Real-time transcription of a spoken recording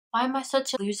Why am I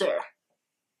such a loser?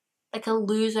 Like a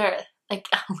loser. Like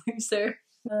a loser.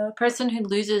 A person who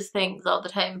loses things all the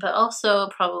time, but also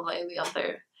probably the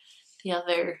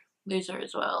other loser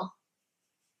as well.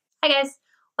 Hi guys,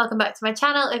 welcome back to my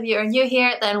channel. If you are new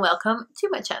here, then welcome to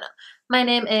my channel. My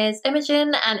name is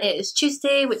Imogen and it is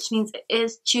Tuesday, which means it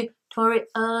is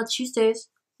tutorial Tuesdays.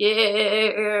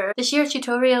 Yeah! This year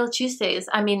tutorial Tuesdays,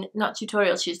 I mean not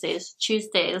tutorial Tuesdays,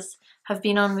 Tuesdays have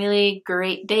been on really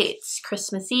great dates.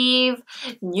 Christmas Eve,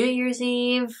 New Year's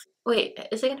Eve. Wait,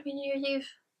 is it going to be New Year's Eve?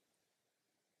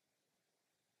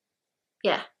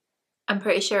 Yeah, I'm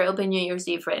pretty sure it'll be New Year's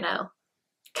Eve right now.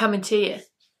 Coming to you,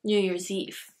 New Year's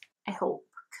Eve. I hope,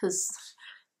 because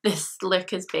this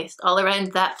look is based all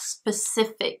around that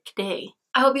specific day.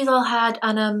 I hope you all had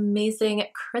an amazing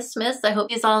Christmas. I hope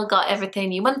you all got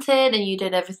everything you wanted and you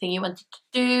did everything you wanted to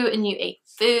do and you ate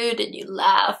food and you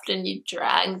laughed and you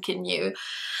drank and you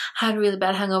had a really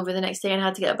bad hangover the next day and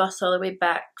had to get a bus all the way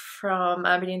back from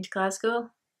Aberdeen to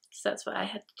Glasgow, because that's what I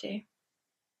had to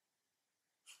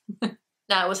do.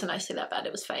 No, it wasn't actually that bad,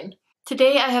 it was fine.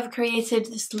 Today I have created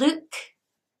this look.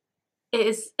 It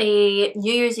is a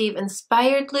New Year's Eve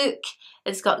inspired look.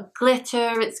 It's got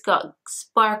glitter, it's got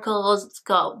sparkles, it's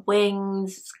got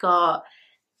wings, it's got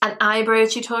an eyebrow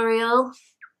tutorial.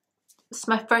 It's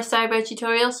my first eyebrow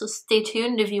tutorial, so stay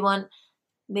tuned if you want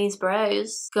these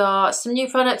brows. Got some new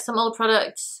products, some old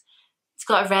products. It's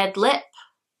got a red lip.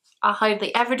 I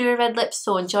hardly ever do a red lip,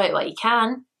 so enjoy it while you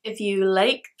can. If you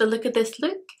like the look of this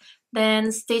look,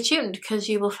 then stay tuned because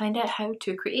you will find out how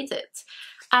to create it.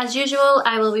 As usual,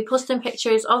 I will be posting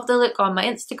pictures of the look on my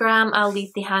Instagram. I'll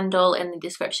leave the handle in the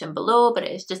description below, but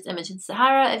it is just Imogen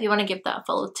Sahara. If you want to give that a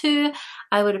follow too,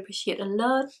 I would appreciate a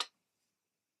lot.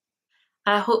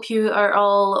 I hope you are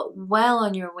all well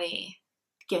on your way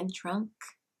to getting drunk.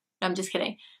 No, I'm just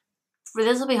kidding.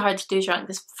 This will be hard to do drunk.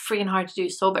 This is freaking hard to do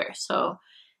sober. So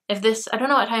if this, I don't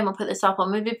know what time I'll put this up. I'll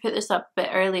maybe put this up a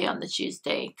bit early on the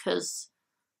Tuesday because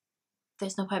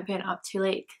there's no point putting it up too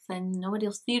late because then nobody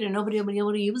will see it and nobody will be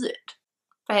able to use it.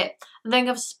 Right, I think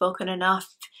I've spoken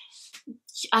enough.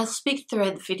 I'll speak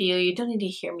throughout the video. You don't need to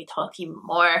hear me talk even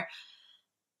more.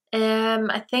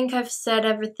 I think I've said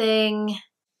everything.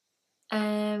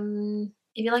 If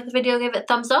you like the video, give it a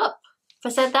thumbs up.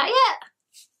 Have I said that yet?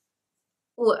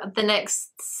 Oh, the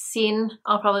next scene,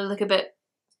 I'll probably look a bit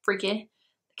freaky.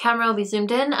 The camera will be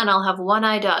zoomed in and I'll have one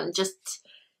eye done just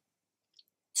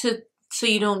so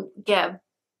you don't get a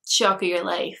shock of your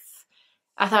life.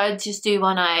 I thought I'd just do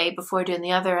one eye before doing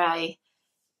the other eye,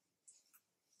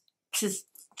 because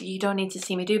you don't need to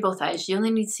see me do both eyes. You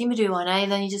only need to see me do one eye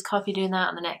and then you just copy doing that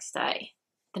on the next eye.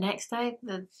 The next eye?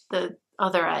 The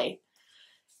other eye.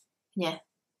 Yeah.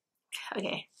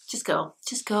 Okay, just go.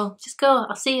 Just go. Just go.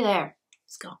 I'll see you there.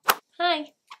 Just go.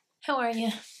 Hi. How are you?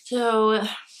 So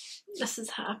this has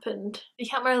happened. You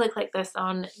can't wear a look like this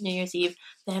on New Year's Eve,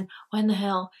 then when the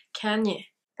hell can you?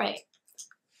 Right,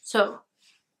 so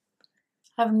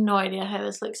I have no idea how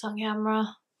this looks on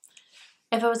camera.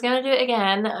 If I was gonna do it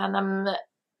again, and I'm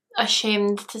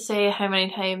ashamed to say how many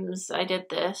times I did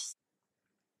this,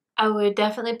 I would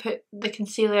definitely put the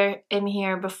concealer in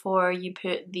here before you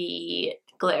put the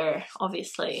glitter.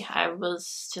 Obviously, I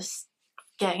was just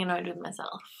getting annoyed with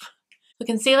myself. The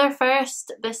concealer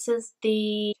first. This is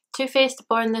the Too Faced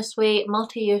Born This Way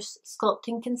Multi-Use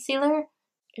Sculpting Concealer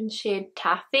in shade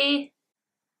Taffy.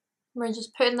 We're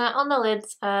just putting that on the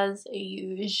lids as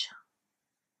usual.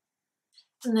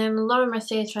 And then a lot of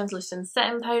Mercier translucent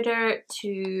setting powder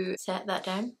to set that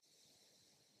down.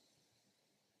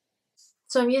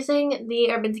 So I'm using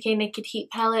the Urban Decay Naked Heat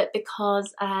palette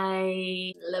because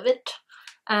I love it.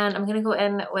 And I'm going to go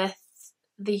in with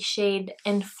the shade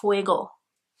En Fuego.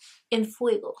 En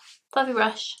Fuego. Fluffy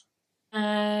brush.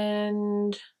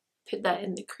 And put that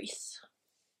in the crease.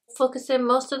 Focusing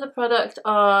most of the product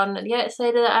on the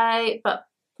outside of the eye, but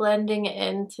blending it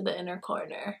into the inner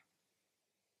corner.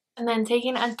 And then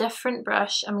taking a different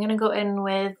brush, I'm going to go in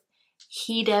with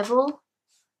He Devil.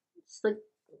 It's like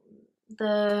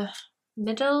the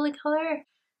middle color.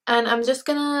 And I'm just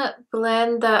going to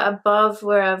blend that above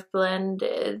where I've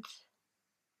blended,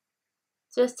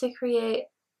 just to create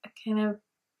a kind of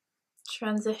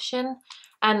transition.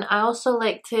 And I also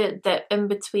like to dip in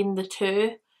between the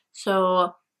two,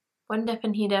 so one dip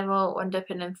in He Devil, one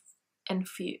dip in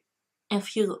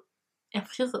Infusel. You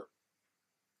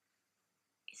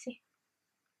see?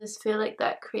 I just feel like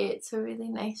that creates a really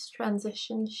nice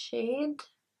transition shade.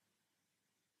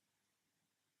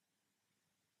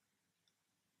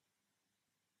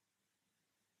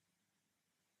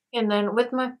 And then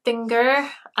with my finger,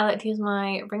 I like to use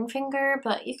my ring finger,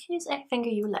 but you can use any finger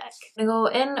you like. I'm gonna go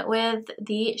in with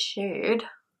the shade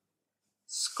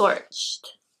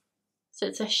Scorched. So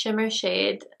it's a shimmer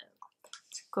shade.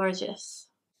 It's gorgeous.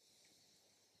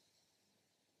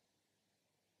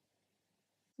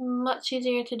 Much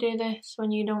easier to do this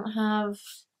when you don't have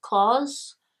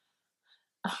claws.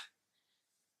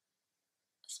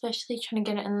 Especially trying to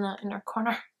get it in the inner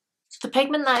corner. So the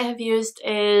pigment that I have used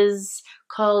is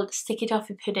called Sticky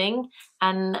Toffee Pudding,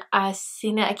 and I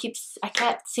seen it. I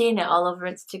kept seeing it all over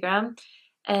Instagram,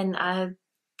 and I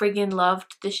friggin'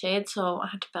 loved the shade, so I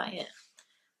had to buy it.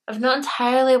 I've not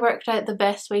entirely worked out the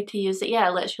best way to use it yet. I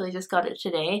literally just got it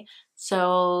today,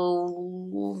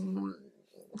 so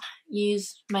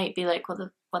use might be like, what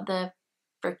the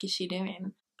frick is she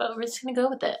doing? But we're just gonna go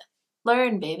with it.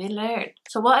 Learn, baby, learn.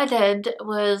 So what I did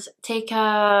was take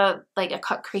a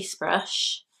cut crease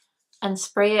brush and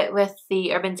spray it with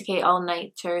the Urban Decay All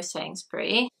Nighter setting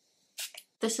spray.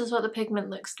 This is what the pigment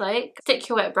looks like. Stick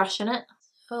your wet brush in it.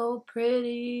 So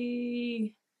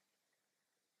pretty.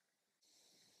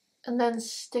 And then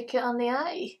stick it on the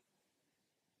eye.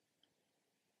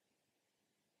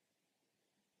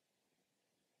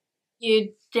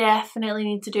 You definitely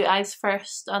need to do eyes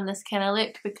first on this kind of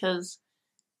look because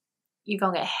you're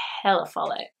gonna get hella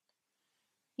fallout.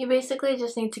 You basically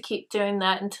just need to keep doing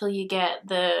that until you get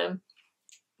the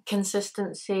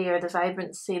consistency or the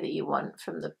vibrancy that you want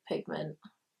from the pigment.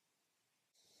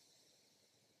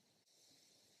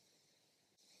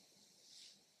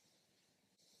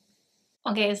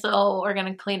 Okay, so we're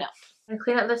gonna clean up. I'm gonna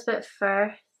clean up this bit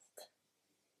first.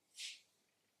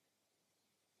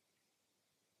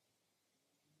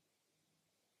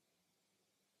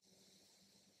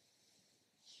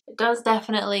 It does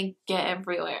definitely get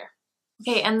everywhere.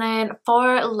 Okay, and then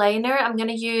for liner, I'm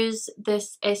gonna use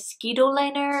this Esquido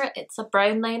liner. It's a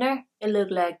brown liner. It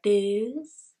looks like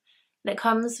this. And it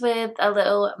comes with a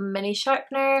little mini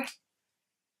sharpener,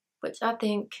 which I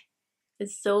think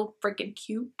is so freaking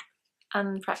cute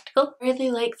and practical. I really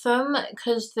like them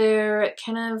because they're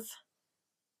kind of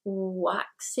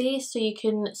waxy, so you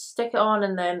can stick it on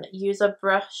and then use a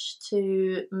brush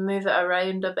to move it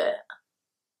around a bit.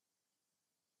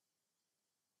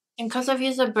 And because I've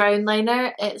used a brown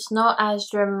liner, it's not as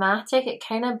dramatic. It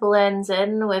kind of blends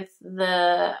in with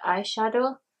the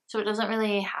eyeshadow, so it doesn't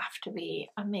really have to be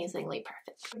amazingly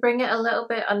perfect. Bring it a little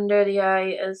bit under the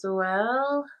eye as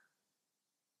well,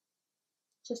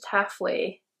 just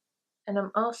halfway. And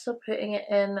I'm also putting it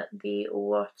in the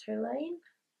waterline.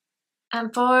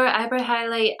 And for eyebrow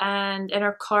highlight and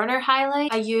inner corner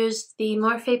highlight, I used the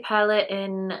Morphe palette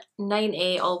in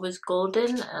 9A Always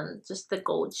Golden and just the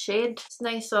gold shade. It's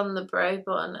nice on the brow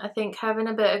bone. I think having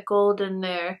a bit of gold in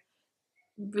there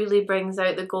really brings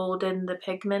out the gold in the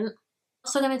pigment. I'm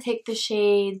also going to take the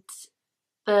shade,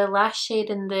 the last shade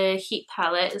in the Heat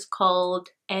palette is called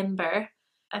Ombre.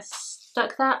 I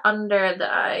stuck that under the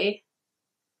eye.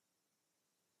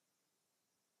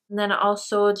 And then I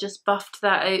also just buffed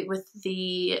that out with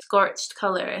the scorched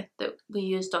colour that we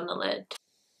used on the lid.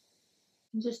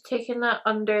 I'm just taking that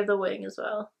under the wing as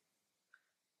well.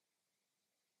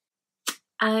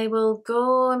 I will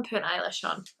go and put an eyelash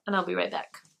on and I'll be right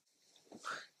back.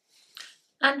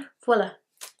 And voila!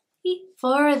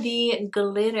 For the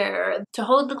glitter, to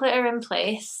hold the glitter in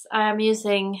place, I'm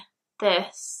using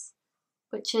this,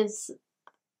 which is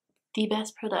the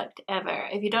best product ever.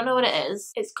 If you don't know what it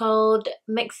is, it's called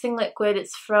Mixing Liquid.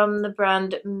 It's from the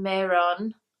brand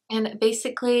Mehron. And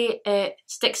basically it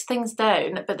sticks things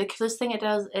down, but the coolest thing it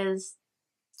does is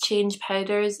change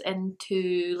powders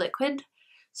into liquid.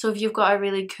 So if you've got a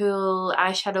really cool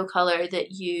eyeshadow colour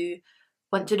that you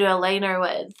want to do a liner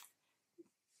with,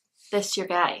 this is your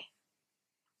guy.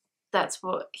 That's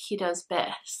what he does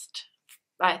best,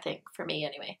 I think, for me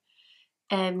anyway.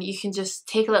 You can just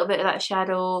take a little bit of that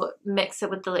shadow, mix it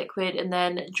with the liquid, and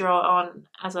then draw it on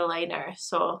as a liner.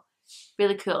 So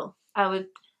really cool. I would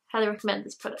highly recommend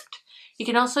this product. You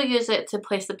can also use it to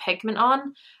place the pigment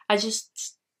on. I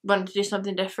just wanted to do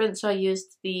something different, so I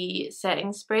used the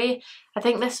setting spray. I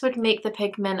think this would make the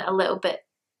pigment a little bit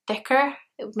thicker.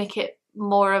 It would make it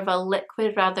more of a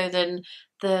liquid rather than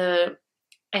the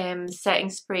setting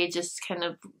spray just kind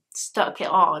of stuck it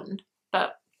on.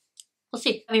 But we'll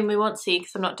see. I mean, we won't see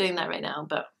because I'm not doing that right now,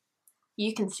 but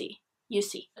you can see. You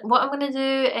see. What I'm going to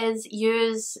do is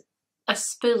use a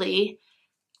spoolie.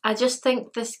 I just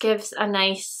think this gives a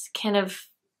nice kind of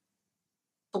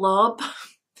blob.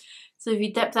 So if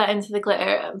you dip that into the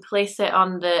glitter and place it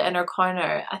on the inner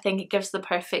corner, I think it gives the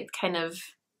perfect kind of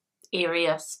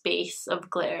area space of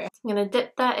glitter. I'm going to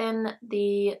dip that in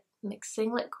the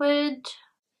mixing liquid.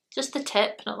 Just the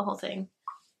tip, not the whole thing.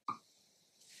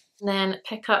 And then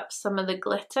pick up some of the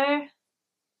glitter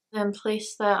and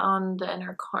place that on the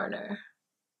inner corner.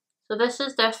 So this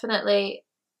is definitely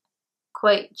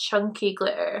quite chunky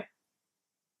glitter.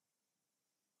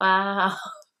 Wow.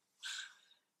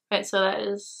 Right, so that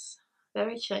is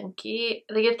very chunky.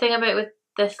 The good thing about with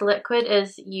this liquid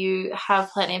is you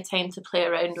have plenty of time to play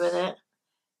around with it.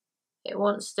 It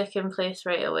won't stick in place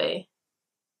right away.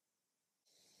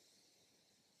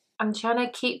 I'm trying to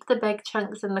keep the big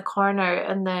chunks in the corner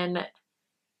and then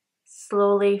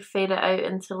slowly fade it out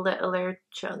into littler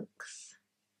chunks.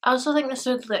 I also think this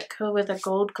would look cool with a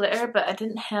gold glitter, but I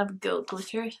didn't have gold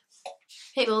glitter.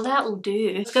 Hey, well that'll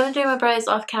do. I was going to do my brows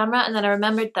off camera and then I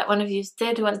remembered that one of you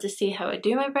did want to see how I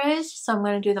do my brows, so I'm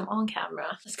going to do them on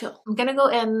camera. Let's go. I'm going to go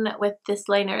in with this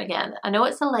liner again. I know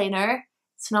it's a liner,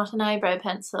 it's not an eyebrow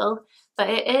pencil, but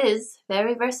it is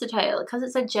very versatile because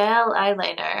it's a gel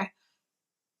eyeliner.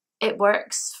 It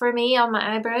works for me on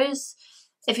my eyebrows.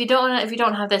 If you don't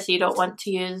have this, you don't want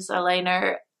to use a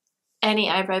liner,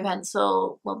 any eyebrow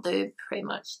pencil will do pretty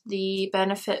much. The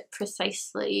Benefit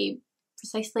Precisely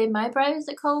My Brow, is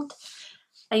it called?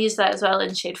 I use that as well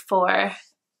in shade 4.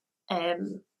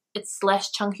 It's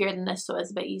less chunkier than this, so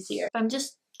it's a bit easier. I'm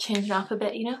just changing up a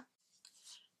bit, you know?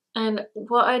 And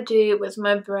what I do with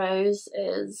my brows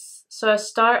is, so I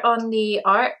start on the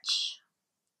arch.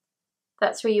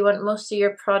 That's where you want most of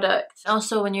your product.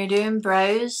 Also, when you're doing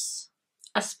brows,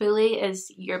 a spoolie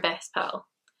is your best pal.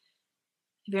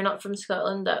 If you're not from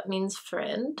Scotland, that means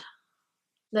friend.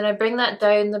 Then I bring that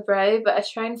down the brow, but I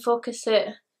try and focus it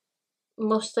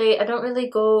mostly. I don't really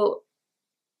go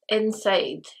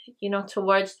inside, you know,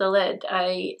 towards the lid.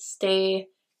 I stay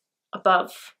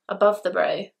above the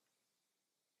brow.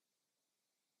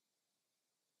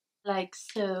 Like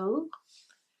so.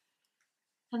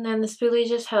 And then the spoolie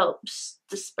just helps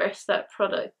disperse that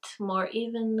product more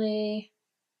evenly.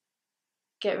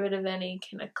 Get rid of any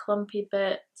kind of clumpy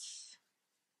bits.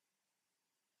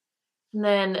 And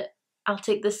then I'll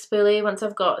take the spoolie, once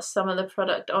I've got some of the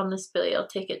product on the spoolie, I'll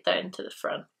take it down to the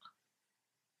front.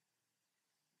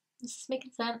 This is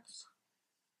making sense.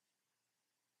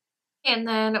 And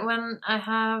then when I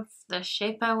have the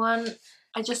shape I want,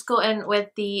 I just go in with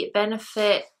the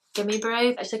Benefit Gimme Brow.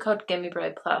 It's actually called Gimme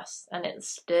Brow Plus, and it's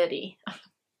sturdy.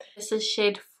 This is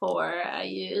shade 4 I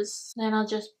use. Then I'll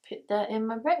just put that in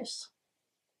my brows.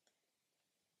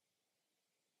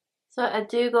 So I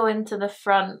do go into the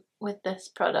front with this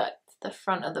product, the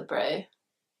front of the brow.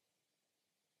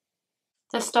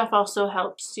 This stuff also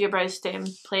helps your brows stay in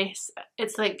place.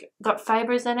 It's like got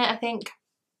fibres in it, I think,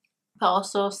 but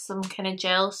also some kind of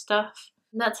gel stuff.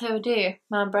 And that's how I do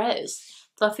my brows.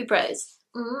 Fluffy brows.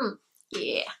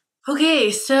 Yeah. Okay,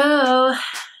 so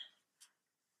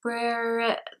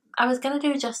I was gonna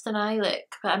do just an eye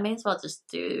look, but I may as well just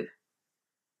do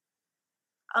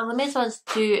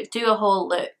a whole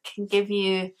look and give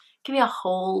you a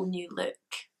whole new look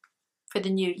for the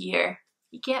new year.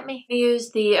 You get me? I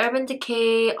use the Urban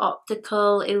Decay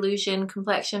Optical Illusion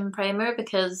Complexion Primer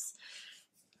because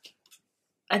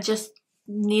I just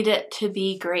need it to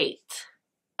be great,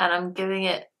 and I'm giving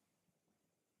it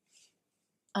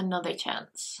another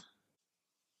chance.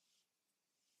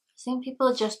 I've seen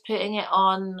people just putting it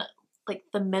on like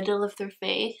the middle of their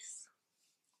face,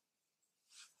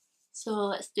 so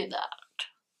let's do that.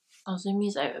 I'll zoom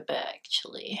these out a bit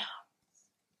actually.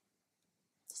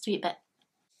 Sweet bit.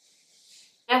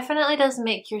 Definitely does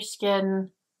make your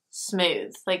skin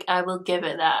smooth, like I will give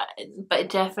it that, but it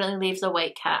definitely leaves a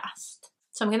white cast.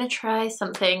 So I'm gonna try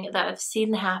something that I've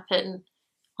seen happen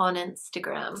on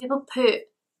Instagram. People put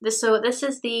this, so this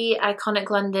is the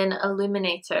Iconic London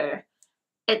Illuminator.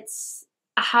 It's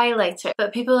a highlighter,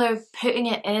 but people are putting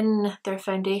it in their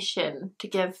foundation to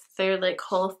give their like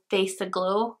whole face a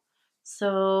glow.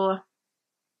 So I'm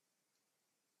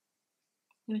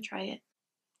gonna try it.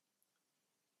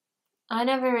 I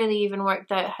never really even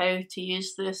worked out how to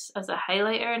use this as a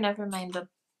highlighter, never mind a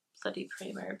bloody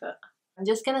primer, but I'm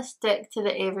just gonna stick to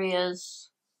the areas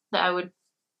that I would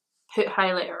put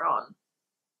highlighter on.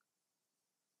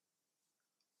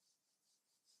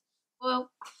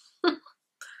 Well,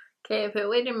 okay, I put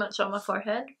way too much on my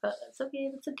forehead, but that's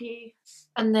okay, that's okay.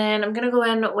 And then I'm gonna go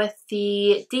in with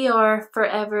the Dior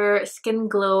Forever Skin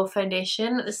Glow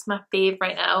Foundation. This is my fave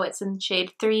right now. It's in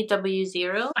shade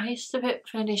 3W0. I used to put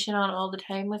foundation on all the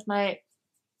time with my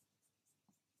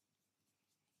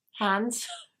hands.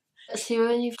 See,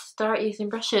 when you start using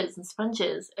brushes and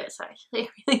sponges, it's actually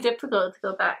really difficult to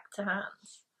go back to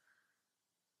hands.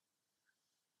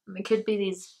 It could be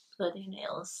these bloody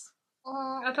nails.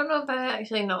 I don't know if I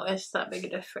actually noticed that big a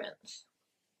difference.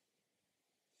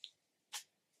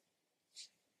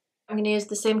 I'm going to use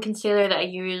the same concealer that I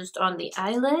used on the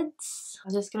eyelids.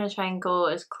 I'm just going to try and go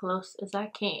as close as I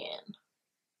can.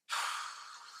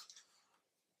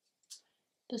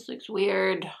 This looks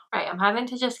weird. Right, I'm having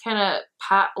to just kind of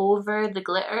pat over the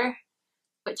glitter,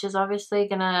 which is obviously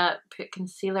gonna put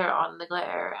concealer on the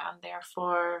glitter and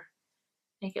therefore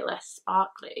make it less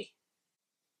sparkly.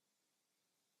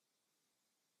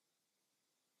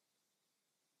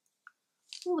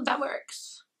 Oh, that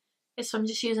works. Okay, so I'm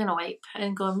just using a wipe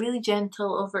and going really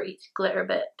gentle over each glitter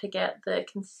bit to get the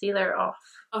concealer off.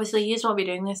 Obviously you won't be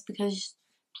doing this because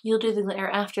you'll do the glitter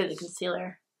after the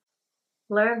concealer.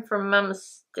 Learn from my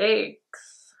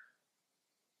mistakes.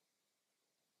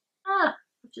 Ah,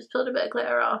 I've just pulled a bit of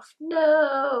glitter off.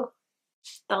 No!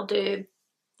 That'll do.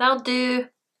 That'll do.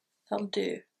 That'll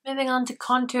do. Moving on to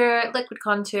contour, liquid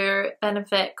contour,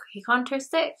 Benefit Quickie Contour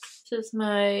Stick. This is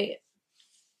my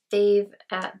fave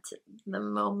at the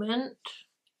moment.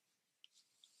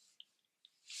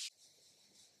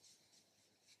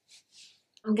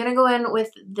 I'm gonna go in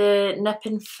with the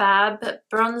Nip+Fab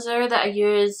bronzer that I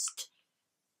used,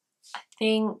 I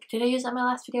think, did I use it in my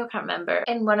last video? I can't remember.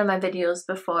 In one of my videos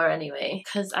before anyway,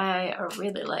 because I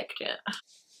really liked it.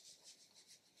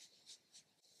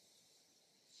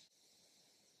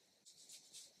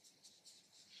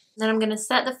 Then I'm gonna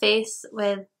set the face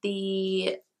with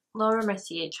the Laura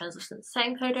Mercier translucent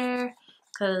setting powder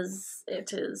because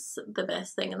it is the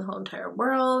best thing in the whole entire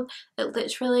world. It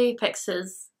literally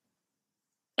fixes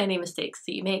any mistakes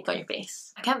that you make on your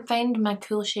face. I can't find my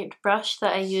cool shaped brush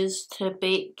that I used to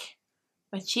bake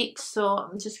my cheeks, so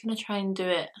I'm just gonna try and do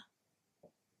it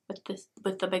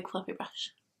with the big fluffy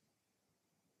brush.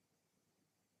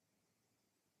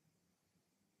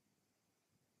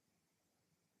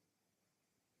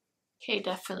 Okay,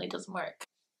 definitely doesn't work.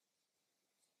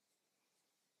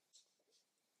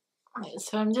 Right,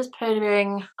 so I'm just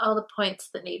powdering all the points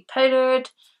that need powdered,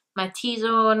 my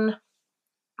T-zone.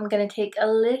 I'm gonna take a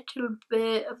little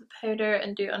bit of the powder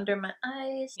and do under my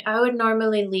eyes. I would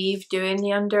normally leave doing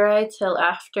the under eye till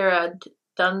after I'd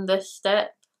done this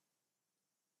step,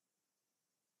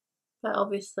 but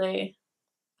obviously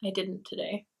I didn't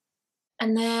today.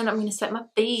 And then I'm gonna set my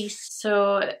face.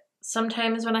 So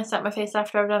sometimes when I set my face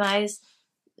after I've done eyes,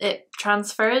 it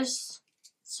transfers.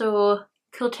 So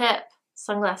cool tip,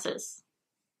 sunglasses.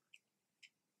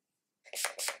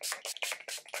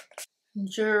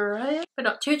 Dry, but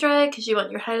not too dry because you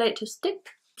want your highlight to stick.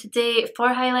 Today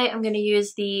for highlight I'm going to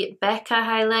use the Becca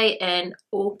Highlight in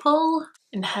Opal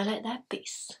and highlight that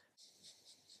face.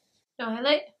 No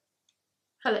highlight?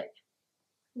 Highlight.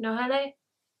 No highlight?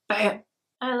 Bam!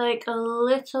 I like a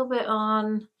little bit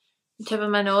on the tip of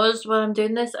my nose. While I'm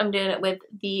doing this, I'm doing it with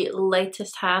the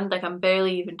lightest hand, like I'm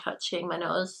barely even touching my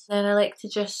nose. Then I like to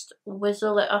just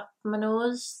whizzle it up my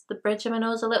nose, the bridge of my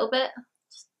nose a little bit.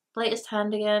 Just lightest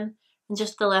hand again. And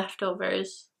just the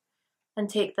leftovers, and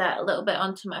take that a little bit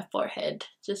onto my forehead.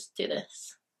 Just do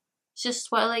this. It's just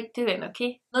what I like doing,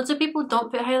 okay? Lots of people don't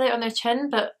put highlight on their chin,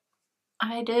 but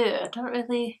I do. I don't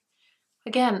really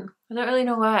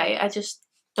know why. I just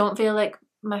don't feel like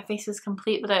my face is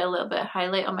complete without a little bit of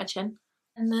highlight on my chin.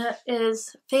 And that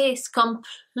is face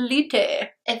complete.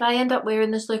 If I end up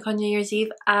wearing this look on New Year's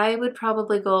Eve, I would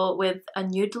probably go with a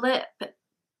nude lip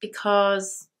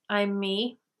because I'm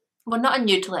me. Well, not a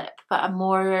nude lip, but a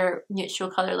more neutral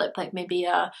colour lip, like maybe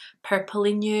a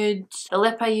purpley nude. The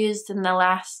lip I used in the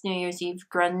last New Year's Eve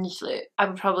grunge look, I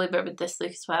would probably wear with this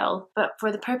look as well. But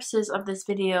for the purposes of this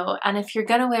video, and if you're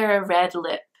gonna wear a red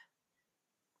lip,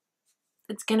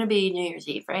 it's gonna be New Year's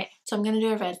Eve, right? So I'm gonna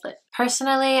do a red lip.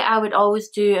 Personally, I would always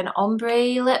do an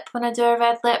ombre lip when I do a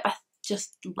red lip. I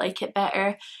just like it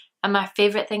better. And my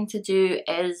favourite thing to do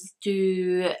is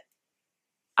do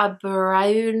a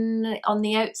brown on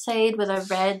the outside with a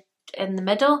red in the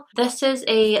middle. This is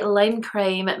a Lime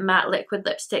Crime matte liquid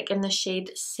lipstick in the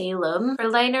shade Salem. For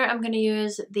liner, I'm going to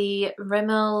use the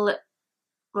Rimmel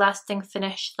Lasting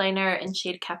Finish liner in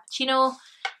shade Cappuccino.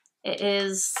 It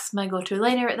is my go-to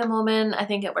liner at the moment. I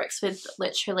think it works with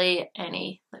literally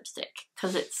any lipstick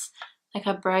because it's like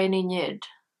a brownie nude.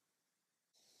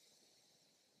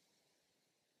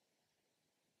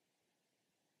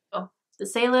 The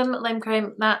Salem Lime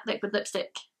Crime matte liquid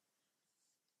lipstick.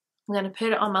 I'm going to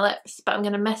put it on my lips, but I'm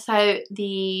going to miss out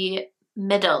the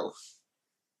middle.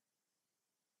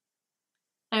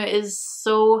 Now it is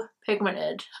so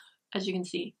pigmented, as you can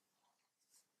see.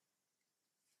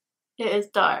 It is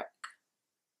dark.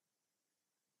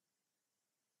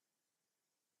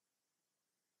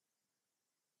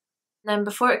 Then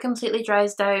before it completely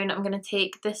dries down, I'm going to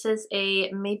take, this is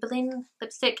a Maybelline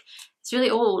lipstick. It's really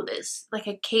old. It's like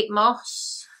a Kate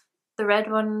Moss. The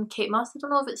red one, Kate Moss. I don't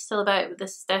know if it's still about, but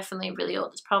this is definitely really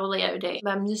old. It's probably out of date.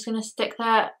 But I'm just going to stick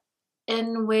that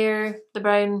in where the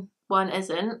brown one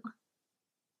isn't.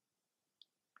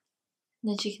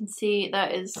 And as you can see,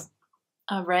 that is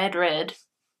a red.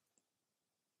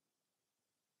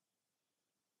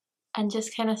 And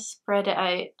just kind of spread it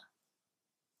out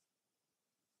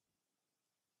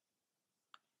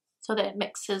so that it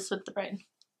mixes with the brown.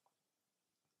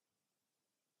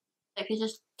 If you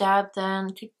just dab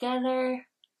them together,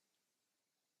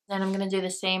 then I'm going to do the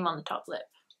same on the top lip.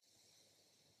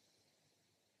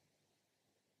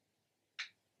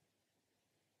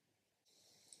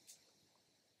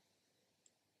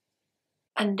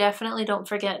 And definitely don't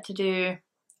forget to do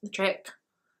the trick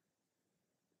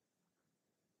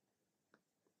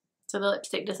so the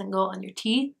lipstick doesn't go on your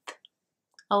teeth.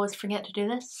 Always forget to do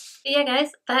this. But yeah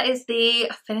guys, that is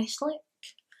the finished look.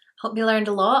 Hope you learned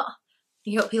a lot.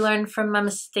 I hope you learned from my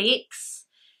mistakes.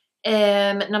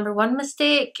 Number one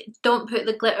mistake, don't put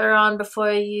the glitter on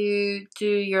before you do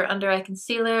your under eye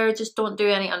concealer. Just don't do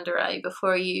any under eye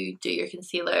before you do your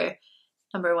concealer.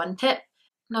 Number one tip.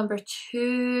 Number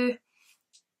two,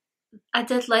 I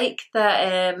did like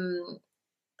that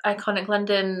Iconic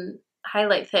London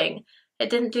highlight thing. It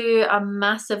didn't do a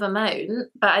massive amount,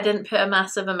 but I didn't put a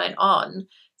massive amount on.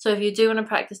 So if you do want to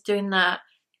practice doing that,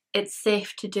 it's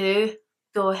safe to do.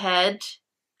 Go ahead,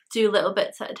 do little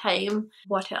bits at a time.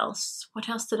 What else? What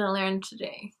else did I learn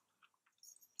today?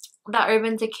 That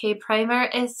Urban Decay primer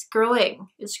is growing.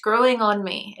 It's growing on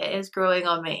me. It is growing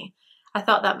on me. I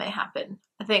thought that might happen.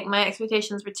 I think my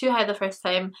expectations were too high the first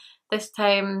time. This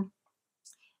time,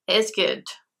 it is good.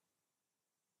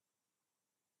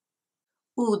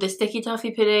 Ooh, the Sticky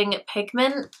Toffee Pudding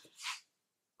Pigment.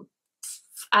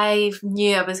 I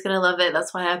knew I was going to love it.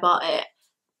 That's why I bought it.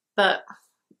 But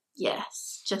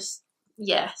yes, just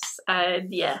yes.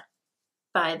 Yeah,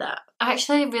 buy that. I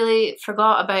actually really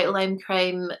forgot about Lime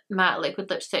Crime matte liquid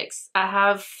lipsticks. I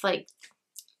have like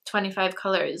 25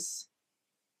 colours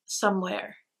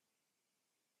somewhere.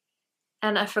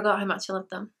 And I forgot how much I love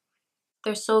them.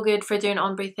 They're so good for doing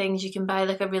ombre things. You can buy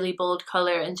like a really bold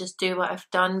colour and just do what I've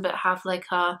done, but have like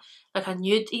a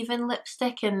nude even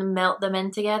lipstick and melt them in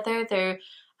together.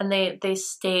 They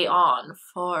stay on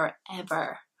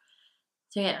forever.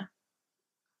 So yeah,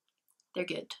 they're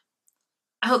good.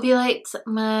 I hope you liked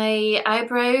my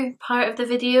eyebrow part of the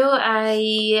video.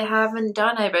 I haven't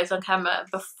done eyebrows on camera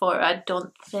before, I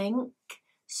don't think.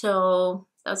 So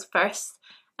that was first.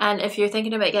 And if you're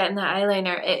thinking about getting that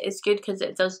eyeliner, it is good because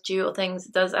it does dual things.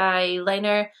 It does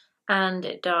eyeliner and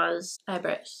it does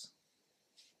eyebrows.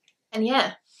 And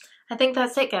yeah, I think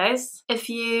that's it guys. If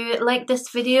you like this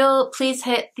video, please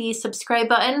hit the subscribe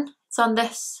button. It's on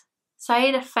this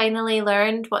side. I finally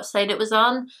learned what side it was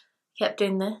on. Kept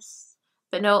doing this.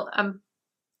 But no, I'm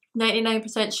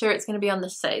 99% sure it's going to be on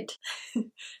this side.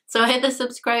 So hit the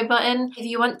subscribe button. If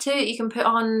you want to, you can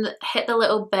hit the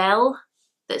little bell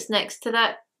that's next to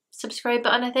that subscribe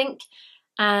button, I think,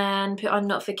 and put on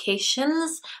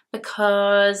notifications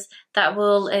because that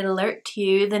will alert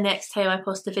you the next time I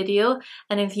post a video.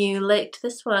 And if you liked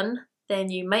this one, then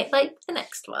you might like the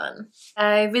next one.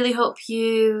 I really hope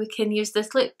you can use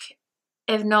this look,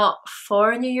 if not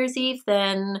for New Year's Eve,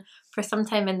 then for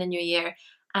sometime in the new year.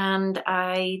 And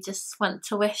I just want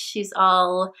to wish you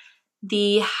all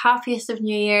the happiest of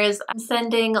New Year's. I'm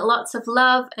sending lots of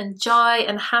love and joy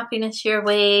and happiness your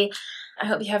way. I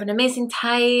hope you have an amazing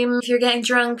time. If you're getting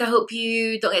drunk, I hope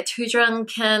you don't get too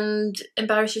drunk and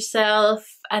embarrass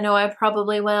yourself. I know I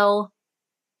probably will.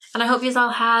 And I hope you all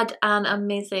had an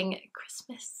amazing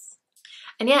Christmas.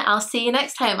 And yeah, I'll see you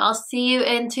next time. I'll see you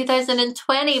in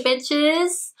 2020,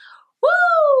 bitches.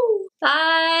 Woo!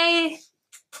 Bye!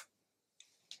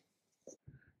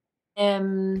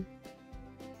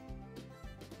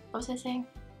 What was I saying?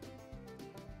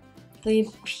 The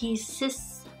pièce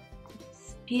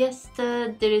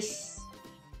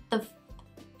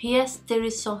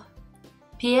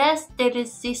de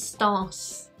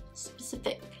résistance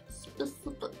specific.